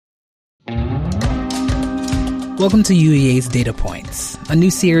Welcome to UVA's Data Points, a new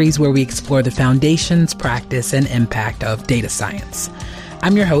series where we explore the foundations, practice, and impact of data science.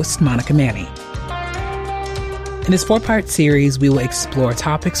 I'm your host, Monica Manney. In this 4-part series, we will explore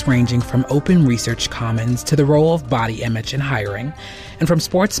topics ranging from open research commons to the role of body image in hiring, and from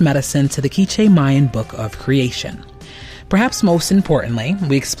sports medicine to the Quiche Mayan Book of Creation. Perhaps most importantly,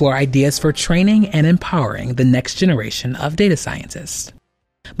 we explore ideas for training and empowering the next generation of data scientists.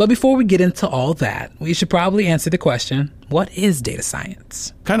 But before we get into all that, we should probably answer the question, what is data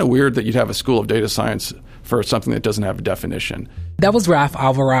science? Kind of weird that you'd have a school of data science for something that doesn't have a definition. That was Raf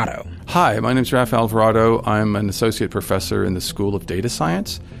Alvarado. Hi, my name is Raf Alvarado. I'm an associate professor in the School of Data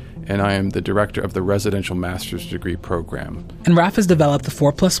Science, and I am the director of the residential master's degree program. And Raf has developed the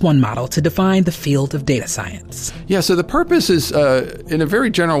 4+1 model to define the field of data science. Yeah, so the purpose is, in a very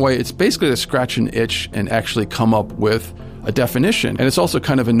general way, it's basically to scratch an itch and actually come up with a definition. And it's also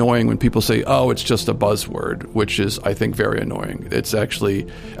kind of annoying when people say, oh, it's just a buzzword, which is, I think, very annoying. It's actually,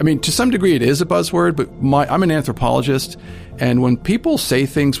 to some degree it is a buzzword, but I'm an anthropologist, and when people say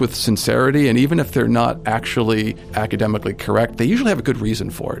things with sincerity, and even if they're not actually academically correct, they usually have a good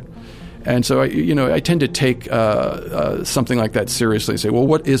reason for it. And so, I tend to take something like that seriously and say, well,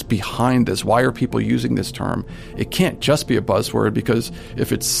 what is behind this? Why are people using this term? It can't just be a buzzword, because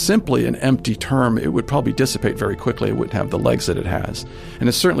if it's simply an empty term, it would probably dissipate very quickly. It wouldn't have the legs that it has. And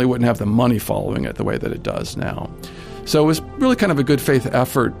it certainly wouldn't have the money following it the way that it does now. So it was really kind of a good faith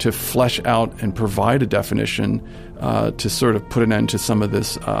effort to flesh out and provide a definition to sort of put an end to some of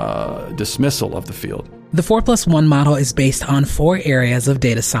this dismissal of the field. The 4+1 model is based on 4 areas of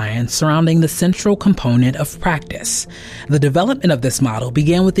data science surrounding the central component of practice. The development of this model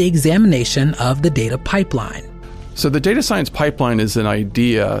began with the examination of the data pipeline. So the data science pipeline is an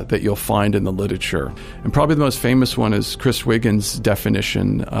idea that you'll find in the literature. And probably the most famous one is Chris Wiggins'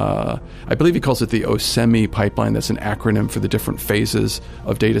 definition. I believe he calls it the OSEMI pipeline. That's an acronym for the different phases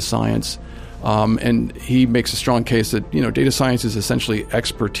of data science. And he makes a strong case that, data science is essentially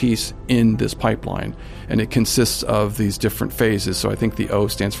expertise in this pipeline. And it consists of these different phases. So I think the O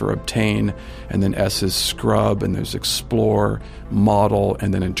stands for obtain, and then S is scrub, and there's explore, model,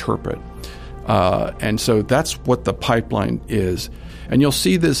 and then interpret. And so that's what the pipeline is. And you'll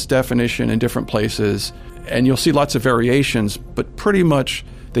see this definition in different places, and you'll see lots of variations, but pretty much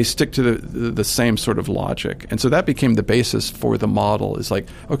they stick to the same sort of logic. And so that became the basis for the model. Is like,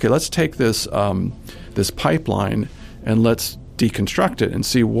 okay, let's take this this pipeline and let's deconstruct it and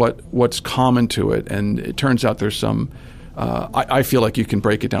see what's common to it. And it turns out there's some, I feel like you can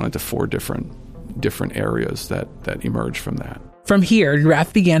break it down into 4 different areas that emerge from that. From here,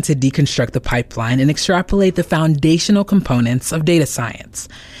 Raf began to deconstruct the pipeline and extrapolate the foundational components of data science.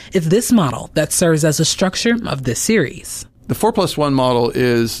 It's this model that serves as a structure of this series. The 4+1 model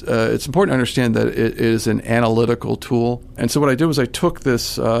is, it's important to understand that it is an analytical tool. And so what I did was I took this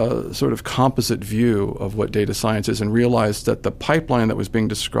sort of composite view of what data science is and realized that the pipeline that was being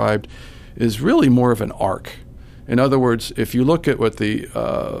described is really more of an arc. In other words, if you look at what the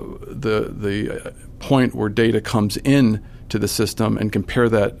point where data comes in to the system and compare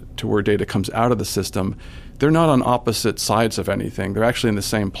that to where data comes out of the system, they're not on opposite sides of anything. They're actually in the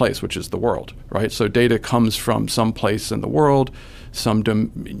same place, which is the world, right? So data comes from some place in the world, some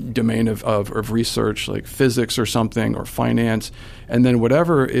domain of research like physics or something, or finance, and then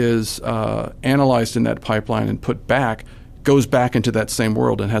whatever is analyzed in that pipeline and put back goes back into that same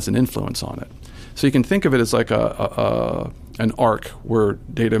world and has an influence on it. So you can think of it as like an arc where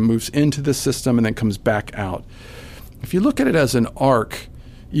data moves into the system and then comes back out. If you look at it as an arc,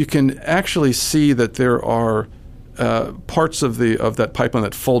 you can actually see that there are parts of that pipeline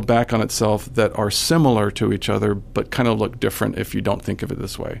that fold back on itself that are similar to each other, but kind of look different if you don't think of it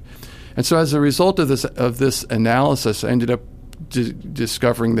this way. And so as a result of this analysis, I ended up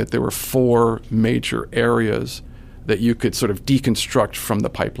discovering that there were 4 major areas that you could sort of deconstruct from the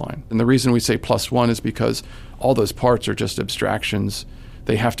pipeline. And the reason we say +1 is because all those parts are just abstractions.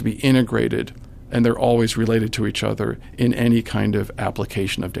 They have to be integrated, and they're always related to each other in any kind of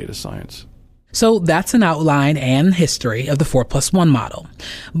application of data science. So that's an outline and history of the 4+1 model.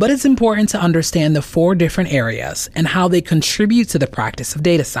 But it's important to understand the 4 different areas and how they contribute to the practice of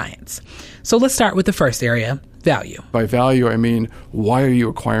data science. So let's start with the first area, value. By value, I mean, why are you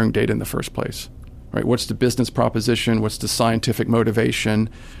acquiring data in the first place? Right? What's the business proposition? What's the scientific motivation?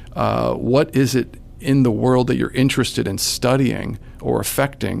 What is it in the world that you're interested in studying or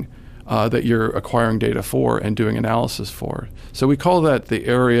affecting that you're acquiring data for and doing analysis for? So we call that the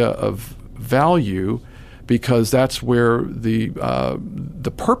area of value because that's where the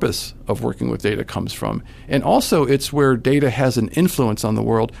purpose of working with data comes from. And also it's where data has an influence on the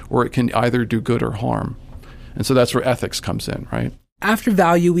world where it can either do good or harm. And so that's where ethics comes in, right? After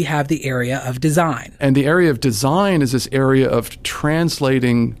value, we have the area of design. And the area of design is this area of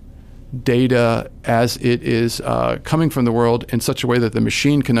translating data as it is coming from the world in such a way that the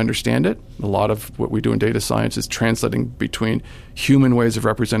machine can understand it. A lot of what we do in data science is translating between human ways of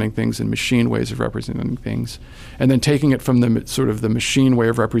representing things and machine ways of representing things, and then taking it from the sort of the machine way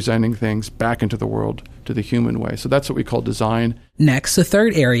of representing things back into the world to the human way. So that's what we call design. Next, the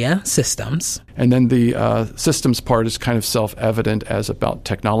third area, systems. And then the systems part is kind of self-evident as about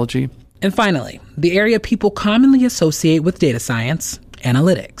technology. And finally, the area people commonly associate with data science,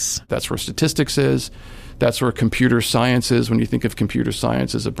 analytics. That's where statistics is. That's where computer science is. When you think of computer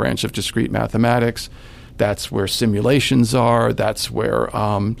science as a branch of discrete mathematics, that's where simulations are. That's where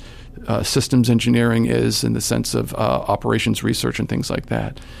systems engineering is in the sense of operations research and things like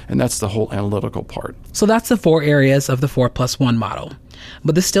that. And that's the whole analytical part. So that's the 4 areas of the 4+1 model.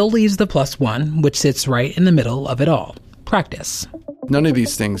 But this still leaves the +1, which sits right in the middle of it all, practice. None of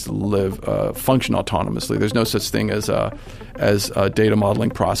these things function autonomously. There's no such thing as a data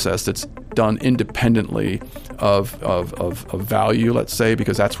modeling process that's done independently of value, let's say,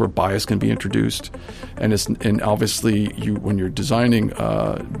 because that's where bias can be introduced. And obviously, when you're designing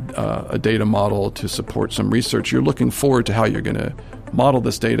a data model to support some research, you're looking forward to how you're going to model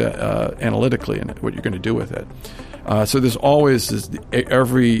this data analytically and what you're going to do with it. So there's always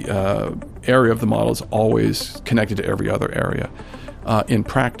every area of the model is always connected to every other area in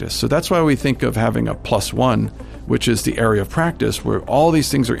practice. So that's why we think of having a +1, which is the area of practice where all these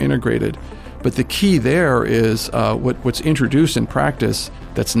things are integrated. But the key there is what's introduced in practice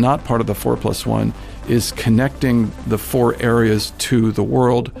that's not part of the 4+1 is connecting the 4 areas to the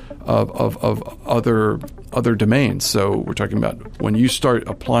world of other domains. So we're talking about when you start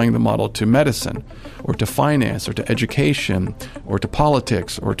applying the model to medicine or to finance or to education or to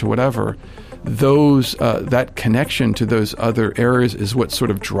politics or to whatever, that connection to those other areas is what sort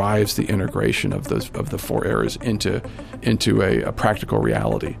of drives the integration of the 4 areas into a practical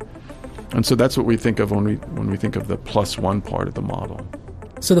reality. And so that's what we think of when we think of the +1 part of the model.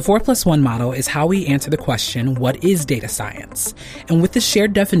 So the 4+1 model is how we answer the question, what is data science? And with this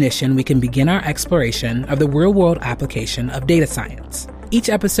shared definition, we can begin our exploration of the real-world application of data science. Each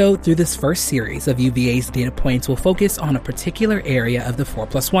episode through this first series of UVA's Data Points will focus on a particular area of the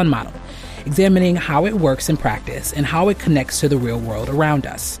 4+1 model, examining how it works in practice and how it connects to the real world around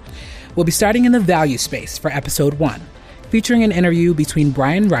us. We'll be starting in the value space for episode 1, featuring an interview between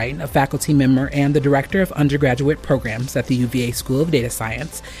Brian Wright, a faculty member and the director of undergraduate programs at the UVA School of Data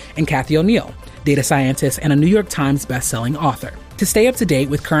Science, and Kathy O'Neill, data scientist and a New York Times bestselling author. To stay up to date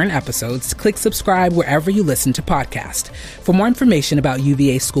with current episodes, click subscribe wherever you listen to podcasts. For more information about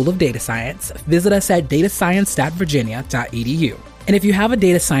UVA School of Data Science, visit us at datascience.virginia.edu. And if you have a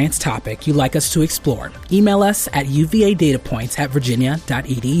data science topic you'd like us to explore, email us at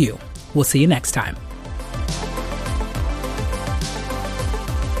uvadatapoints@virginia.edu. We'll see you next time.